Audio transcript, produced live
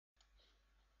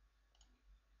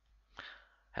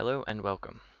Hello and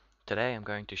welcome. Today I'm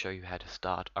going to show you how to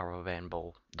start a rubber band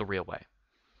ball the real way.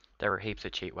 There are heaps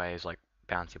of cheat ways like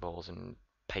bouncy balls and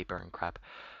paper and crap,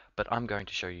 but I'm going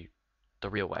to show you the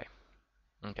real way.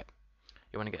 Okay,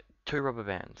 you want to get two rubber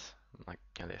bands, like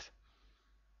this.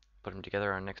 Put them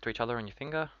together and next to each other on your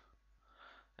finger,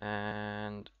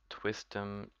 and twist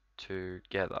them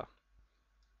together,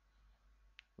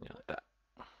 like that.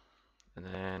 And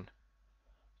then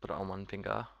put it on one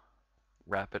finger,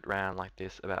 wrap it round like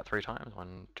this about 3 times.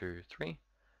 1, 2, 3.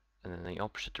 And then the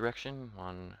opposite direction.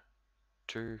 1,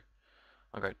 2.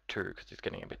 I'll go 2 because it's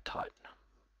getting a bit tight.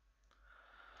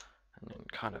 And then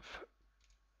kind of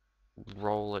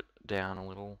roll it down a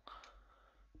little.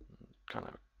 Kind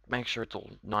of make sure it's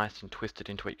all nice and twisted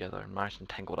into each other and nice and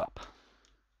tangled up.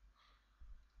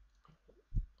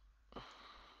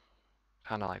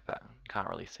 Kind of like that. Can't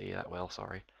really see that well,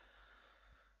 sorry.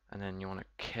 And then you want to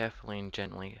carefully and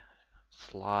gently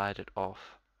slide it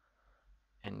off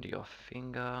into your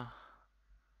finger,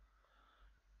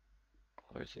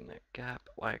 closing that gap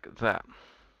like that.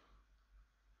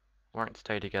 Won't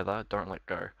stay together, don't let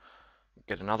go.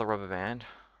 Get another rubber band,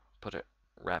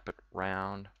 wrap it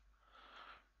round,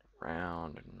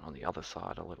 and on the other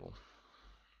side a little.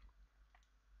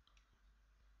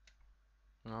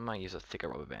 I might use a thicker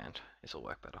rubber band, this will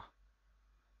work better.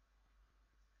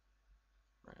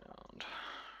 Round,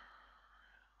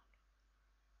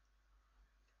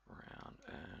 round,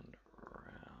 and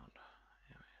round.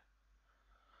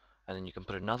 And then you can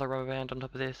put another rubber band on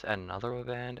top of this, and another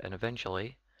rubber band, and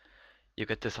eventually you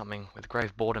get to something with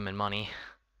grave boredom and money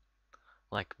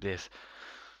like this.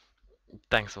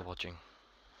 Thanks for watching.